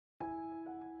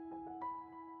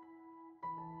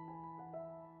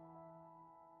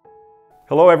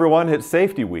Hello everyone, it's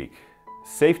Safety Week.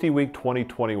 Safety Week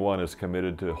 2021 is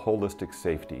committed to holistic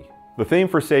safety. The theme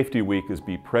for Safety Week is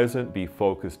be present, be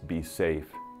focused, be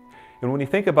safe. And when you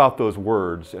think about those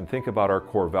words and think about our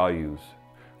core values,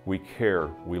 we care,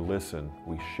 we listen,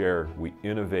 we share, we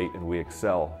innovate, and we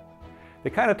excel. They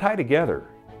kind of tie together.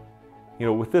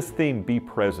 With this theme, be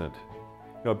present.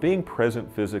 Being present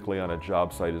physically on a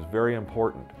job site is very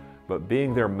important, but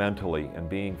being there mentally and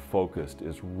being focused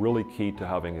is really key to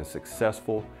having a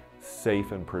successful,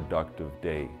 safe, and productive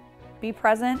day. Be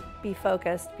present, be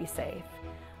focused, be safe.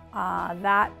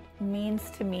 That means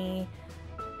to me,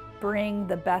 bring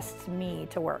the best me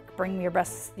to work. Bring your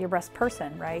best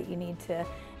person, right? You need to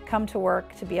come to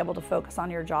work to be able to focus on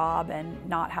your job and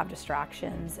not have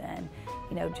distractions and,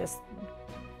 just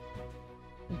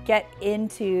get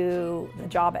into the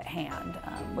job at hand,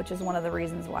 which is one of the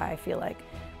reasons why I feel like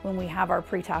when we have our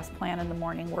pre-task plan in the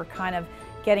morning, we're kind of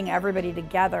getting everybody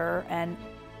together and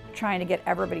trying to get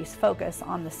everybody's focus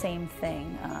on the same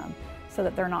thing so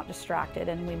that they're not distracted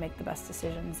and we make the best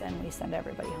decisions and we send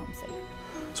everybody home safe.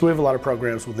 So we have a lot of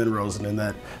programs within Rosendin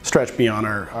that stretch beyond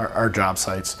our job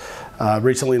sites.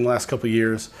 Recently, in the last couple of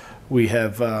years, we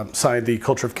have signed the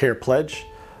Culture of Care Pledge.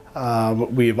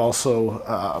 We have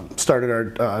also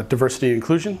started our Diversity and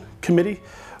Inclusion Committee,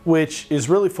 which is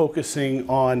really focusing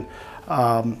on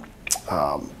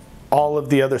all of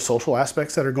the other social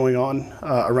aspects that are going on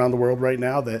around the world right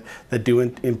now that do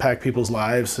impact people's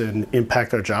lives and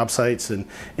impact our job sites and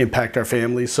impact our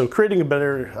families. So creating a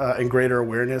better and greater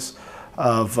awareness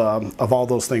of all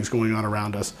those things going on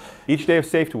around us. Each day of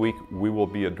Safety Week, we will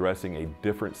be addressing a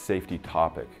different safety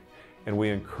topic, and we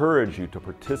encourage you to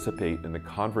participate in the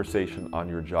conversation on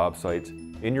your job sites,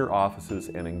 in your offices,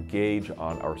 and engage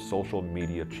on our social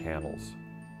media channels.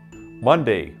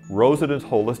 Monday, Rosendin's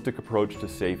holistic approach to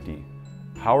safety.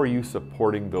 How are you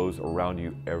supporting those around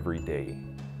you every day?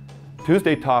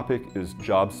 Tuesday topic is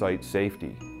job site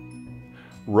safety.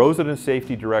 Rosendin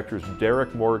Safety Directors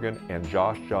Derek Morgan and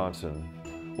Josh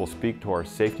Johnson will speak to our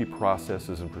safety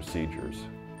processes and procedures.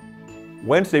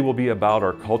 Wednesday will be about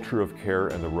our culture of care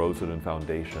and the Rosendin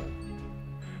Foundation.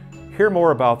 Hear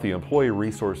more about the employee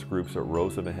resource groups that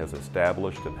Rosendin has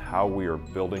established and how we are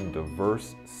building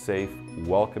diverse, safe,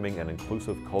 welcoming, and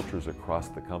inclusive cultures across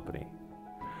the company.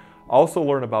 Also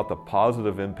learn about the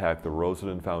positive impact the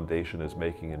Rosendin Foundation is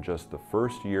making in just the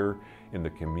first year in the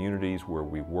communities where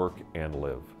we work and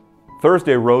live.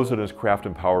 Thursday, Rosendin's Craft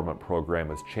Empowerment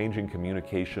Program is changing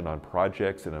communication on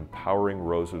projects and empowering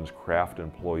Rosendin's craft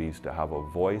employees to have a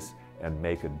voice and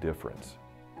make a difference.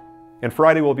 And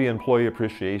Friday will be Employee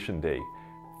Appreciation Day.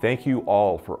 Thank you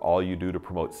all for all you do to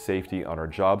promote safety on our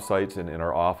job sites and in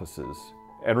our offices.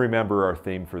 And remember our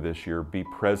theme for this year, be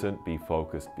present, be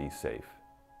focused, be safe.